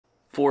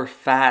for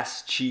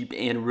fast, cheap,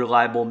 and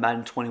reliable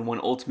Madden 21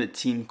 Ultimate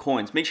Team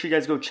coins. Make sure you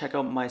guys go check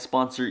out my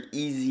sponsor,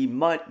 Easy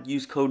Mutt.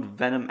 Use code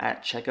VENOM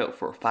at checkout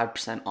for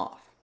 5% off.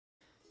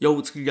 Yo,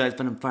 what's good guys,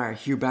 Venom Fire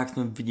here back with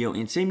another video,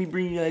 and today I'm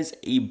bringing you guys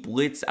a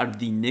blitz out of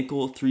the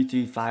nickel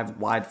 3-3-5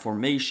 wide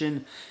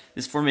formation.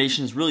 This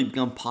formation has really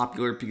become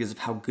popular because of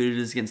how good it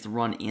is against the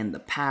run and the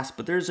pass,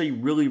 but there's a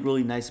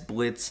really nice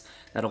blitz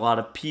that a lot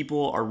of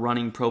people are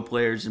running, pro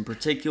players in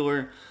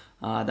particular,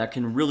 that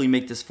can really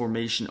make this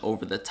formation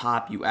over the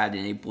top. You add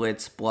in a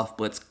blitz, bluff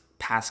blitz,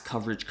 pass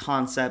coverage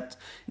concept,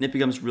 and it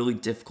becomes really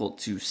difficult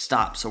to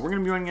stop. So we're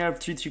going to be running out of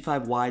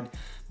 3-3-5 wide,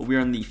 but we're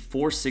on the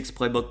 4-6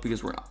 playbook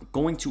because we're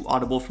going to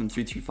audible from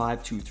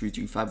 3-3-5 to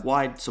 3-3-5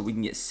 wide so we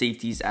can get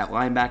safeties at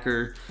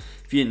linebacker.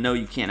 If you didn't know,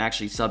 you can't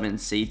actually sub in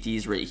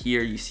safeties right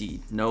here. You see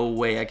no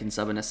way I can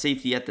sub in a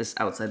safety at this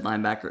outside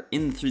linebacker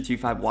in the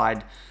 3-3-5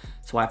 wide,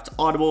 so I have to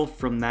audible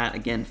from that.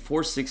 Again,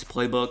 4-6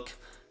 playbook.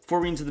 Before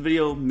we get into the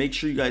video, make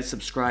sure you guys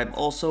subscribe.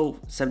 Also,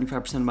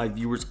 75% of my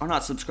viewers are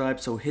not subscribed,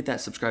 so hit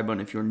that subscribe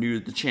button if you're new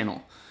to the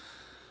channel.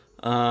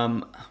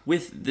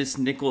 With this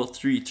nickel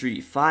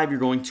 3-3-5, you're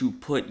going to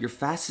put your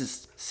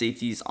fastest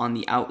safeties on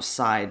the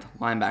outside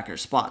linebacker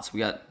spots.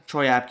 We got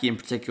Troy Apke in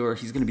particular.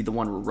 He's going to be the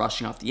one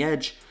rushing off the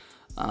edge.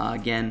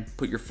 Again,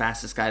 put your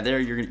fastest guy there.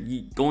 You're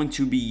going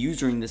to be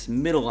using this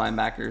middle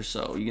linebacker,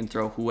 so you can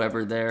throw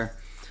whoever there.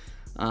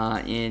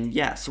 And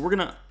yeah, so we're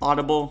gonna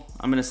audible.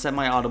 I'm gonna set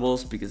my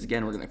audibles because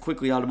again, we're gonna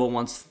quickly audible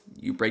once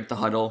you break the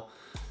huddle.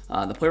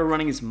 The player we're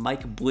running is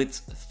Mike Blitz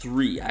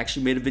 3. I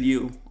actually made a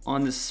video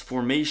on this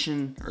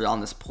formation, or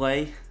on this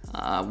play.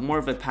 More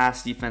of a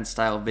pass defense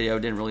style video,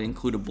 didn't really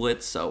include a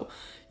blitz, so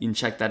you can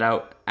check that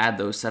out. Add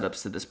those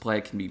setups to this play.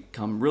 It can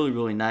become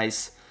really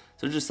nice.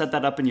 So just set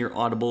that up in your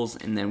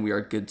audibles and then we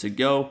are good to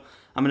go.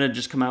 I'm going to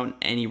just come out in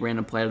any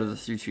random play out of the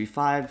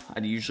 3-3-5.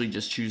 I'd usually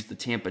just choose the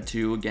Tampa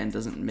 2. Again,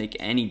 doesn't make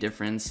any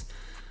difference.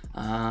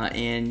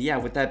 And yeah,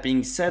 with that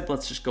being said,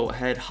 let's just go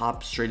ahead,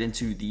 hop straight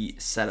into the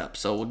setup.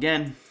 So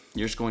again,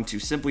 you're just going to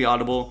simply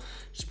audible,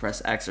 just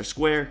press X or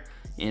square,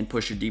 and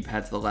push your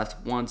D-pad to the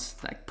left once.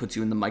 That puts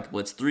you in the Mike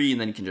Blitz 3, and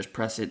then you can just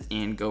press it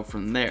and go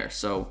from there.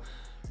 So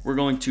we're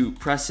going to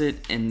press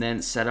it and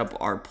then set up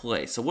our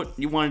play. So what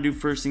you want to do,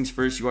 first things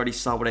first, you already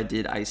saw what I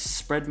did. I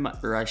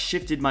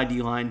shifted my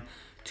D-line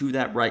to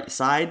that right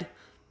side.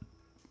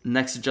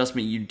 Next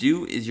adjustment you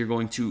do is you're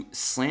going to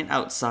slant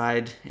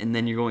outside and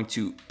then you're going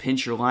to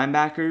pinch your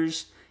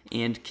linebackers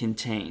and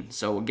contain.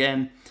 So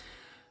again,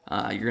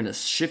 you're going to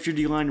shift your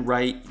D-line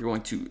right, you're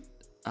going to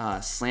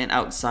slant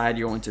outside,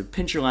 you're going to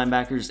pinch your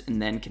linebackers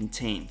and then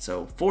contain.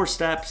 So 4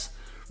 steps,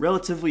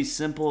 relatively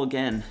simple.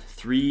 Again,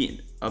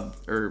 three of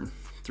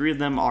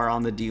them are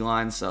on the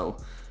D-line, so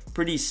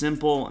pretty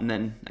simple. And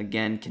then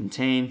again,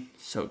 contain.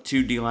 So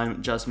 2 D-line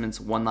adjustments,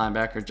 1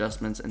 linebacker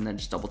adjustments, and then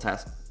just double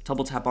tap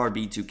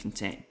RB to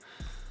contain.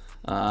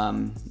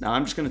 Now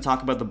I'm just going to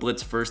talk about the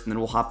blitz first, and then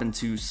we'll hop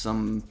into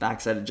some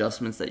backside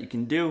adjustments that you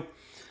can do.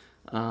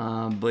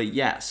 But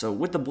yeah, so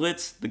with the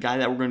blitz, the guy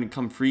that we're going to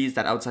come free is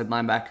that outside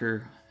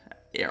linebacker,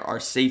 our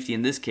safety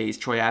in this case,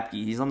 Troy Apke.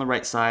 He's on the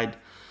right side.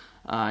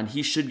 And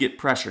he should get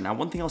pressure. Now,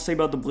 one thing I'll say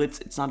about the blitz,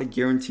 it's not a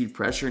guaranteed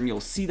pressure, and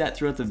you'll see that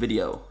throughout the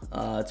video.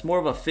 It's more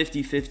of a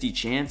 50-50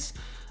 chance.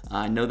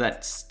 I know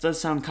that does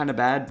sound kind of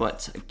bad,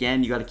 but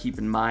again, you got to keep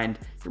in mind,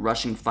 you're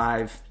rushing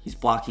 5, he's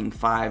blocking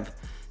 5.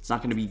 It's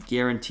not going to be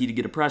guaranteed to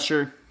get a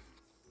pressure.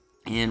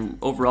 And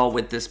overall,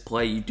 with this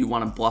play, you do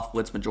want to bluff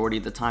blitz majority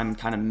of the time and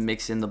kind of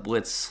mix in the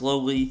blitz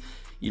slowly.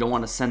 You don't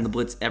want to send the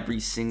blitz every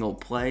single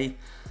play,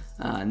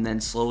 and then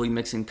slowly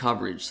mix in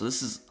coverage. So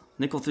this is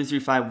nickel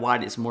 3-3-5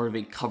 wide is more of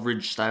a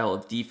coverage style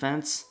of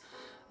defense,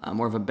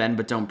 more of a bend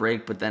but don't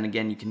break. But then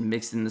again, you can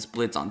mix in this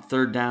blitz on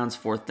 3rd downs,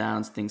 4th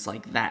downs, things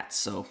like that.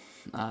 So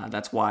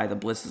that's why the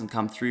blitz doesn't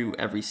come through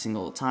every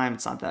single time.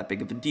 It's not that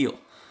big of a deal.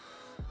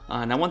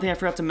 Now, one thing I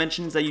forgot to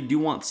mention is that you do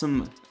want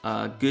some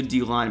good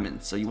D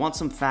linemen. So you want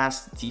some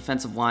fast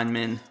defensive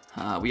linemen.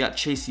 We got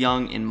Chase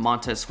Young and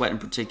Montez Sweat in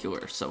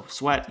particular. So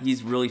Sweat,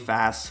 he's really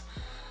fast.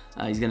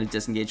 He's going to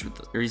disengage with,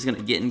 or he's going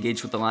to get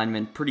engaged with the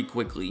lineman pretty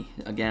quickly.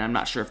 Again, I'm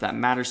not sure if that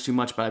matters too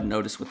much, but I've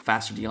noticed with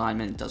faster D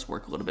linemen, it does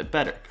work a little bit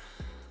better.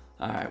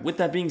 Alright, with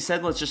that being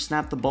said, let's just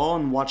snap the ball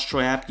and watch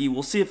Troy Apke.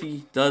 We'll see if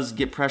he does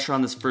get pressure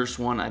on this first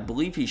one. I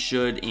believe he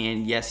should,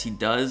 and yes, he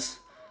does.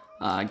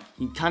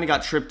 He kind of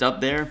got tripped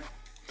up there,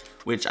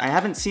 which I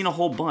haven't seen a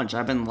whole bunch.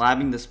 I've been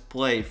labbing this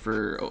play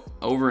for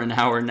over an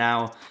hour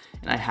now,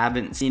 and I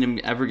haven't seen him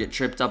ever get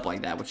tripped up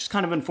like that, which is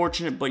kind of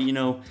unfortunate, but you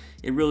know,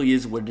 it really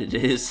is what it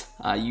is.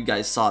 You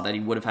guys saw that he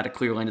would have had a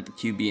clear lane at the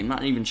QB. I'm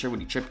not even sure what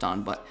he tripped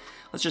on, but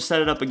let's just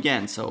set it up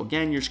again. So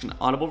again, you're just going to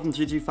audible from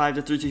 3-3-5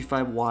 to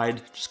 3-3-5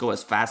 wide. Just go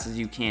as fast as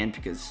you can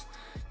because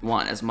you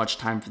want as much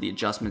time for the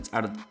adjustments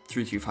out of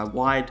 3-3-5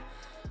 wide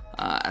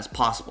as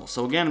possible.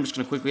 So again, I'm just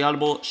going to quickly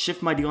audible,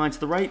 shift my D-line to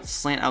the right,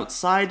 slant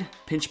outside,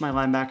 pinch my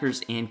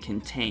linebackers, and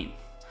contain.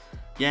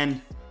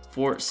 Again,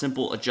 4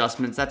 simple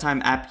adjustments. That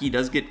time Apke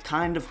does get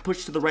kind of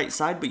pushed to the right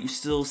side, but you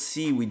still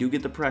see we do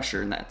get the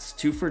pressure, and that's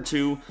 2 for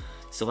 2,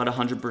 still at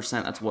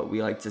 100%. That's what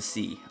we like to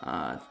see.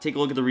 Take a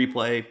look at the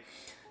replay.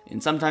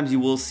 And sometimes you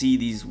will see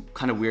these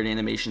kind of weird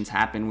animations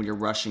happen when you're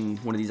rushing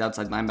one of these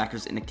outside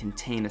linebackers in a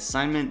contain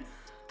assignment,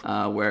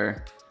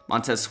 where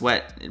Montez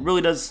Sweat, it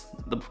really does,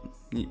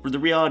 the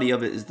reality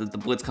of it is that the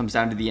blitz comes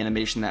down to the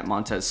animation that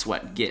Montez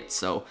Sweat gets.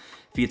 So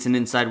if he gets an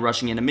inside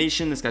rushing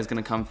animation, this guy's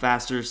going to come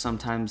faster.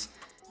 Sometimes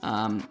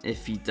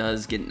if he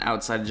does get an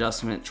outside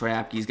adjustment, Troy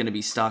Apke is going to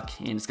be stuck,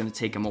 and it's going to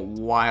take him a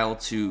while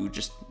to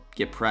just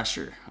get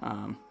pressure.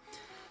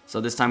 So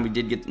this time we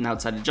did get an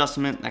outside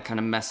adjustment. That kind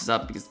of messes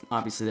up because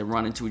obviously they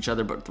run into each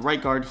other, but the right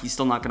guard, he's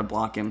still not going to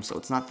block him, so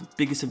it's not the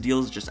biggest of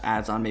deals. It just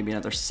adds on maybe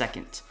another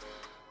second.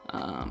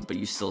 But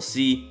you still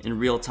see in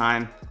real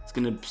time, it's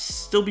going to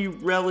still be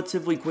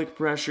relatively quick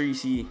pressure. You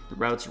see the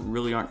routes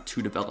really aren't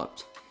too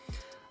developed.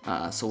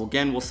 So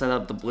again, we'll set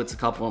up the blitz a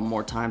couple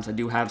more times. I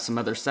do have some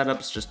other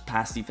setups, just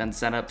pass defense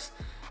setups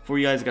for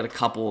you guys. I got a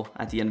couple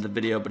at the end of the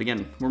video, but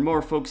again, we're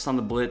more focused on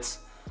the blitz.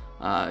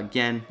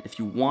 Again, if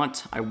you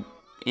want, I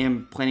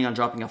am planning on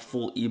dropping a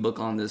full ebook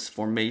on this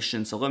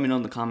formation, so let me know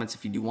in the comments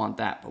if you do want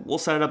that. But we'll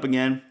set it up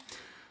again.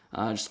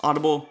 Just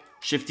audible,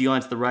 shift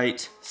D-line to the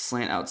right,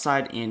 slant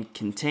outside, and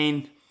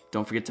contain.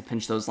 Don't forget to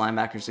pinch those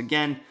linebackers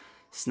again.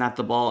 Snap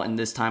the ball, and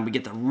this time we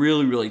get the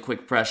really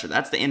quick pressure.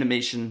 That's the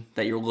animation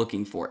that you're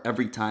looking for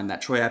every time.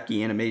 That Troy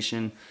Apke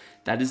animation,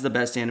 that is the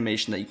best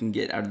animation that you can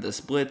get out of this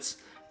blitz.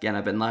 Again,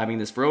 I've been labbing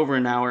this for over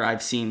an hour.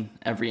 I've seen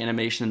every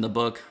animation in the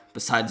book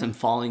besides him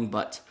falling,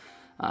 but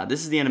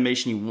this is the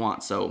animation you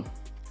want. So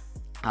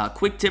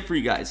quick tip for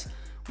you guys: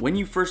 when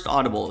you first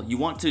audible, you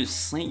want to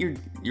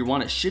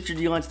want to shift your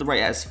D-line to the right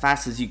as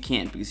fast as you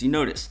can, because you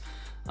notice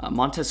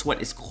Montez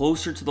Sweat is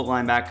closer to the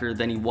linebacker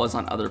than he was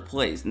on other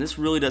plays, and this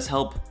really does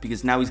help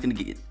because now he's going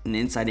to get an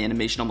inside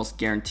animation almost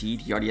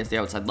guaranteed. He already has the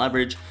outside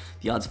leverage.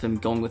 The odds of him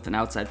going with an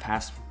outside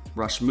pass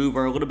rush move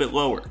are a little bit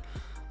lower,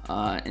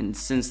 and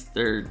since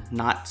they're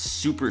not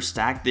super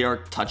stacked, they are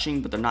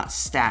touching but they're not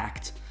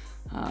stacked.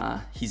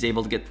 He's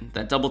able to get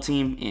that double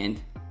team, and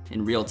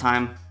in real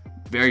time,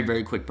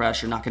 very quick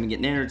pressure, not going to get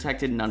nano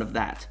detected, none of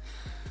that.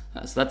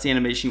 So that's the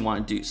animation you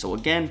want to do. So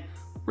again,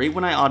 right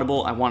when I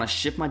audible, I want to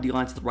shift my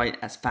D-line to the right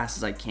as fast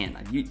as I can.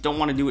 I don't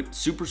want to do it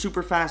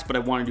super fast, but I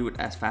want to do it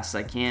as fast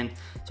as I can.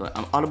 So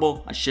I'm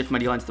audible, I shift my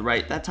D-line to the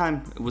right. That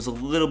time it was a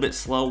little bit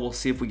slow. We'll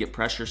see if we get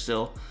pressure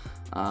still,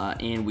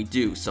 and we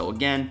do. So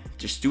again,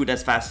 just do it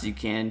as fast as you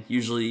can.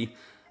 Usually,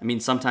 I mean,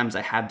 sometimes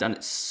I have done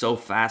it so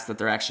fast that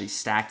they're actually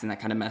stacked, and that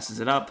kind of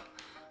messes it up.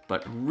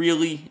 But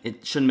really,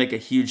 it shouldn't make a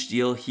huge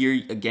deal.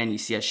 Here, again, you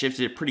see I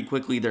shifted it pretty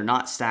quickly. They're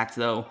not stacked,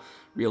 though.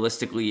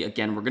 Realistically,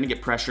 again, we're going to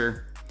get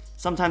pressure.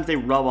 Sometimes they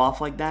rub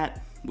off like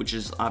that, which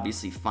is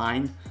obviously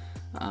fine.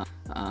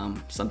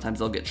 Sometimes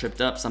they'll get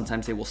tripped up.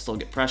 Sometimes they will still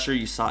get pressure.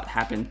 You saw it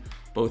happen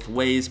both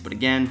ways. But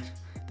again,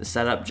 the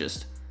setup,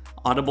 just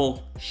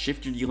audible,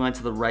 shift your D-line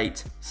to the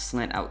right,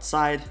 slant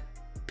outside,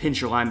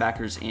 pinch your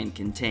linebackers, and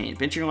contain.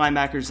 Pinching your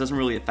linebackers doesn't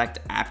really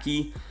affect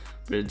Apke,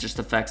 but it just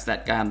affects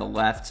that guy on the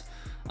left.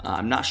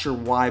 I'm not sure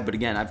why, but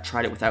again, I've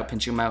tried it without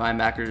pinching my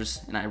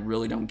linebackers, and I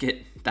really don't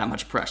get that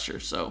much pressure.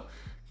 So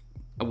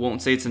I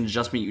won't say it's an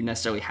adjustment you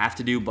necessarily have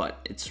to do, but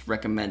it's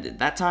recommended.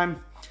 That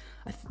time,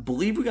 I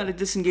believe we got a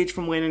disengage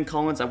from Landon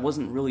Collins. I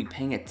wasn't really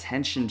paying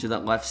attention to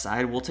that left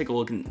side. We'll take a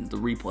look at the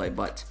replay,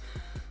 but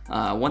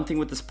one thing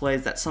with this play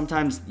is that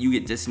sometimes you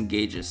get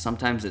disengages.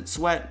 Sometimes it's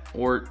Sweat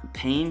or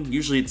Payne.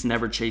 Usually it's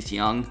never Chase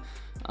Young.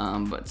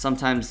 But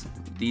sometimes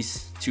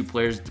these two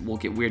players will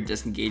get weird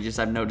disengages.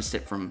 I've noticed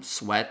it from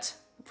Sweat,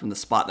 from the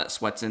spot that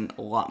Sweat's in,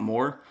 a lot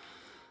more.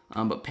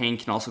 But Payne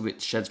can also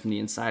get sheds from the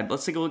inside.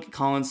 Let's take a look at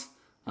Collins.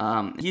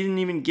 He didn't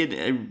even get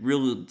a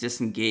real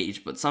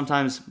disengage, but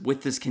sometimes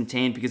with this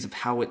contained, because of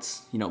how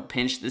it's,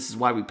 pinched, this is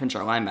why we pinch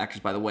our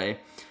linebackers, by the way,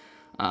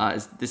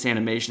 this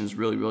animation is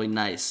really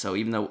nice. So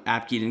even though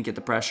Apke didn't get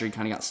the pressure, he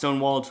kind of got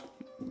stonewalled,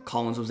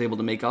 Collins was able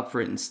to make up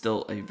for it, and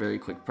still a very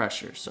quick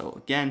pressure. So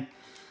again,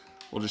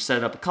 we'll just set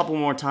it up a couple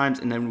more times,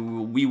 and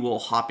then we will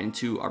hop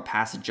into our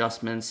pass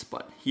adjustments.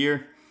 But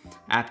here,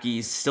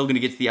 Apke's still going to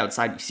get to the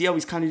outside. You see how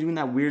he's kind of doing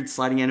that weird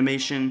sliding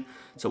animation?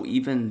 So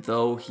even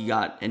though he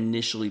got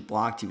initially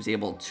blocked, he was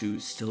able to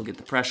still get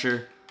the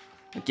pressure.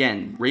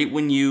 Again, right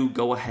when you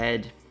go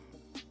ahead,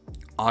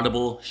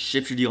 audible,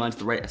 shift your D-line to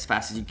the right as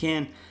fast as you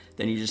can,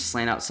 then you just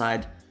slant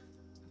outside,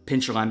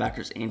 pinch your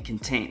linebackers, and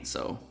contain.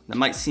 So that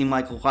might seem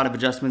like a lot of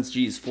adjustments.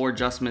 Geez, 4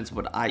 adjustments,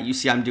 but you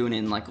see I'm doing it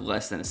in like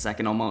less than a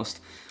second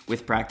almost.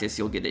 With practice,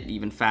 you'll get it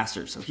even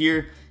faster. So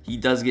here, he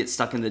does get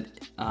stuck in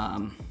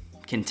the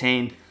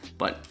contain,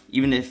 but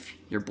even if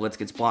your blitz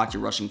gets blocked,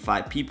 you're rushing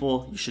 5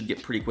 people, you should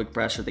get pretty quick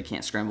pressure. They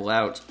can't scramble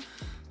out.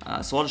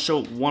 So I'll just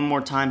show one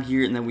more time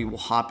here, and then we will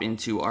hop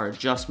into our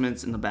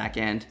adjustments in the back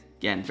end.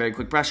 Again, very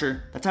quick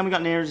pressure. That time we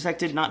got nano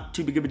detected, not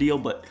too big of a deal,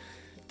 but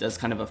does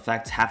kind of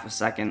affect half a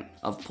second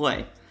of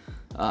play.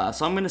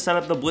 So I'm going to set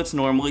up the blitz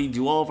normally,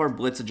 do all of our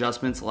blitz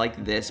adjustments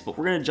like this, but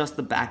we're going to adjust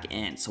the back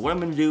end. So what I'm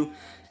going to do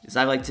is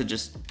I like to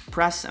just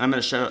press, and I'm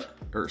going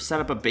to set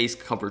up a base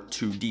cover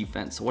 2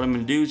 defense. So what I'm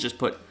going to do is just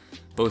put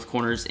both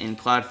corners in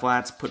cloud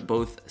flats, put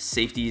both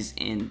safeties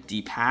in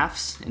deep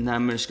halves, and then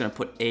I'm just going to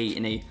put A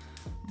in a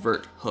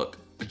vert hook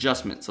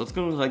adjustment. So it's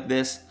going to look like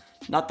this.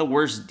 not the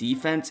worst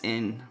defense,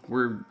 and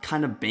we're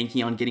kind of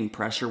banking on getting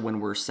pressure when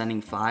we're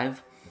sending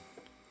 5.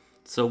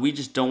 So we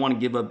just don't want to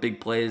give up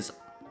big plays.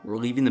 We're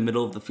leaving the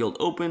middle of the field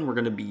open. We're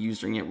going to be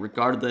using it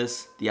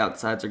regardless. The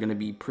outsides are going to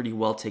be pretty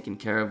well taken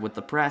care of with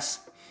the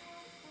press.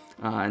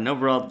 And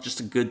overall, just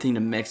a good thing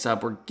to mix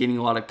up. We're getting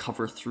a lot of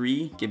cover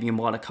 3, giving him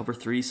a lot of cover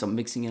 3. So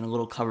mixing in a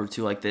little cover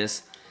 2 like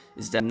this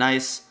is definitely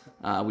nice.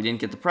 We didn't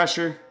get the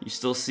pressure. You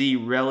still see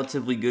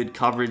relatively good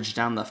coverage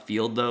down the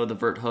field though. The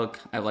vert hook,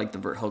 I like the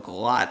vert hook a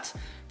lot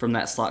from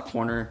that slot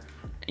corner.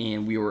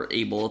 And we were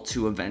able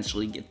to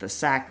eventually get the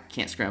sack.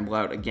 Can't scramble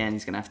out. Again,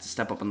 he's going to have to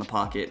step up in the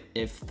pocket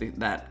if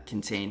that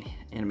contain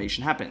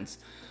animation happens.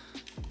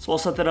 So I'll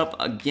set that up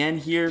again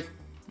here.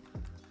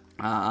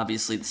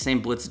 Obviously the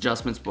same blitz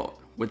adjustments, but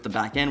with the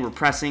back end, we're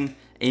pressing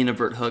A in a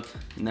vert hook,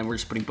 and then we're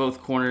just putting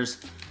both corners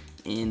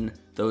in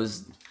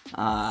those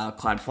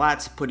clad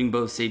flats, putting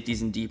both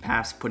safeties in deep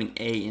halves, putting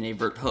A in a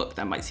vert hook.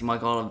 That might seem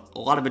like a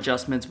lot of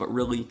adjustments, but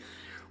really,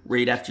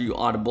 right after you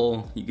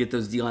audible, you get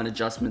those D-line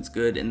adjustments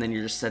good, and then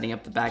you're just setting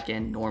up the back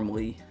end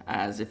normally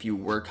as if you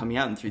were coming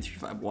out in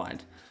 3-3-5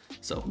 wide.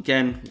 So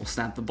again, we'll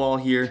snap the ball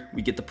here.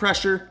 We get the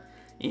pressure,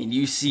 and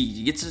you see,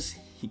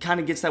 he kind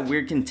of gets that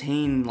weird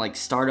contain like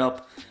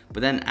startup,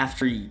 but then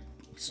after he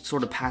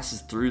sort of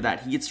passes through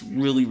that, he gets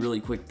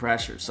really quick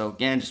pressure. So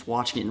again, just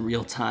watching it in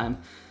real time,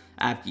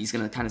 Apke's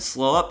gonna kind of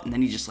slow up, and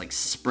then he just like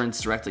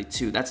sprints directly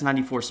to. That's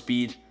 94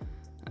 speed,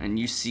 and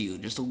you see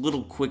just a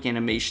little quick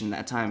animation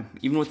that time.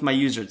 Even with my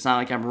user, it's not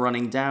like I'm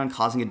running down,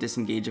 causing a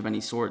disengage of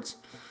any sorts.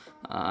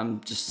 I'm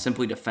just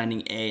simply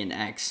defending A and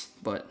X,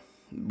 but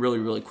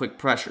really quick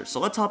pressure. So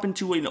let's hop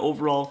into an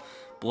overall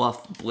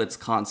bluff blitz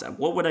concept.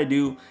 What would I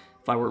do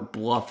if I were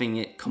bluffing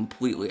it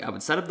completely? I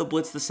would set up the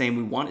blitz the same.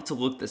 We want it to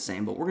look the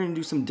same, but we're going to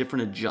do some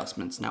different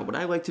adjustments. Now, what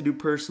I like to do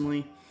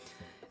personally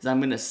is I'm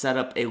going to set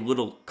up a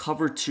little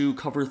cover 2,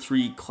 cover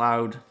 3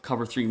 cloud,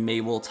 cover 3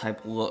 Mabel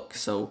type look.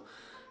 So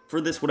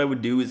for this, what I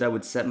would do is I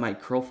would set my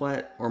curl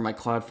flat or my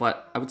cloud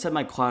flat. I would set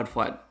my cloud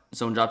flat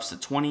zone drops to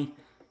 20,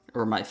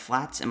 or my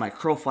flats, and my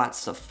curl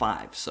flats to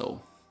 5.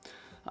 So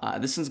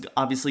this is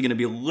obviously going to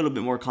be a little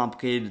bit more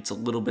complicated. It's a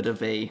little bit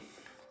of a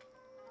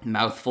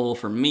mouthful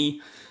for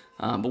me.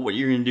 But what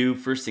you're going to do,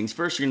 first things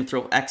first, you're going to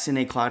throw X in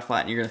a cloud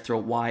flat, and you're going to throw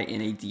Y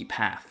in a deep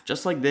half.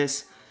 Just like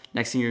this.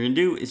 Next thing you're going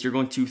to do is you're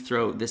going to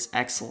throw this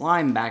X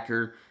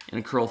linebacker in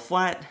a curl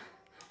flat.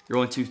 You're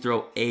going to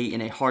throw A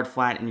in a hard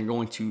flat, and you're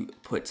going to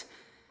put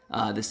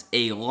this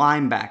A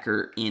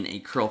linebacker in a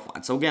curl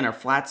flat. So again, our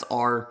flats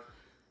are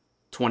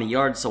 20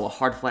 yards, so a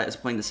hard flat is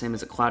playing the same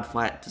as a cloud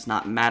flat. It does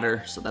not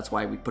matter, so that's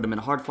why we put them in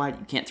a hard flat.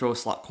 You can't throw a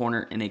slot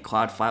corner in a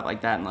cloud flat like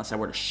that unless I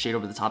were to shade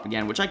over the top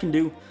again, which I can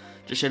do.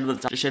 Just shade over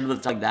the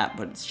top like that,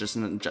 but it's just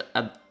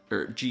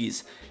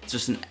it's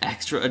just an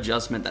extra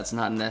adjustment that's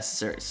not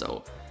necessary.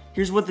 So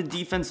here's what the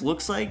defense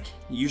looks like.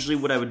 Usually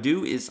what I would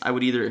do is I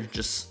would either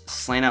just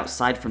slant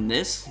outside from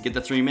this, get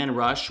the 3-man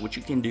rush, which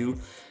you can do,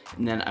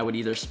 and then I would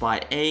either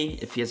spy A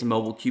if he has a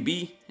mobile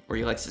QB, or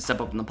he likes to step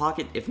up in the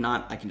pocket. If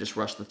not, I can just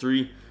rush the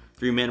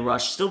 3-man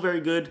rush. Still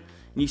very good.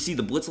 And you see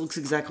the blitz looks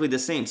exactly the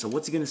same. So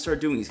what's he going to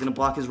start doing? He's going to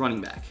block his running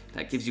back.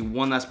 That gives you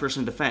one less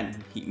person to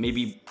defend. He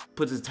maybe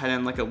puts his tight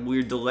end like a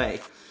weird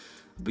delay.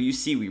 But you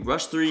see, we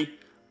rush 3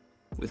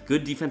 with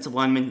good defensive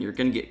linemen. You're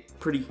going to get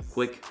pretty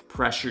quick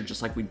pressure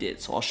just like we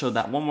did. So I'll show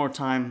that one more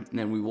time, and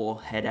then we will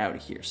head out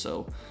of here.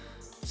 So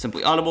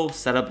simply audible,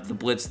 set up the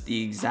blitz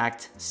the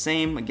exact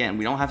same. Again,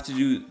 we don't have to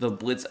do the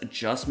blitz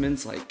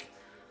adjustments like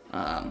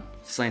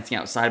slanting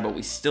outside, but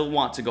we still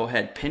want to go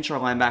ahead, pinch our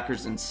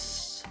linebackers, and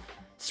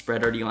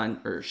spread our D-line,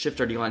 or shift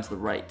our D-line to the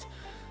right.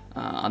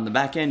 On the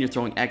back end, you're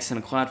throwing X in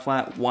a cloud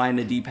flat, Y in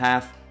a deep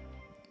half,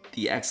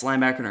 the X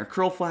linebacker in a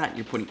curl flat,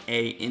 you're putting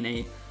A in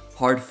a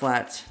hard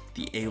flat,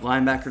 the A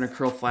linebacker in a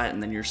curl flat,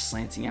 and then you're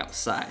slanting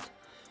outside.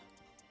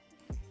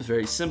 It's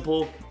very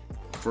simple.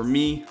 For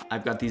me,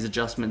 I've got these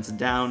adjustments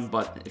down,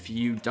 but if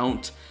you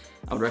don't,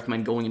 I would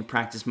recommend going in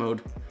practice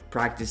mode,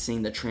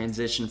 practicing the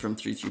transition from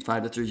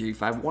 3-3-5 to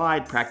 3-3-5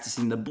 wide,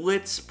 practicing the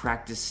blitz,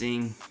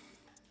 practicing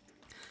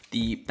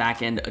the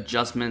back end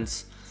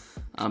adjustments.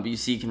 But you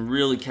see, you can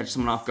really catch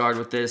someone off guard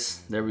with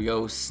this. There we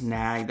go,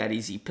 snag that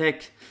easy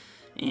pick.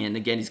 And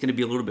again, he's going to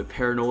be a little bit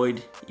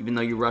paranoid. Even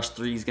though you rush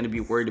 3, he's going to be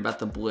worried about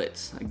the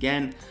blitz.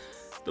 Again,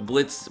 the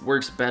blitz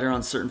works better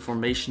on certain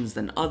formations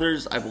than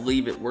others. I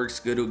believe it works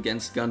good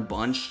against gun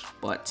bunch,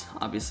 but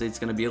obviously it's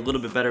going to be a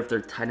little bit better if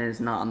their tight end is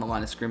not on the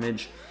line of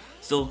scrimmage.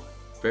 Still,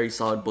 very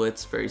solid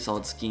blitz, very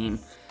solid scheme.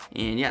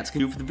 And yeah, it's going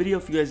to do it for the video.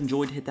 If you guys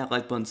enjoyed, hit that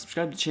like button,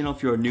 subscribe to the channel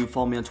if you are new,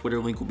 follow me on Twitter,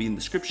 link will be in the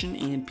description,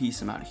 and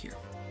peace, I'm out of here.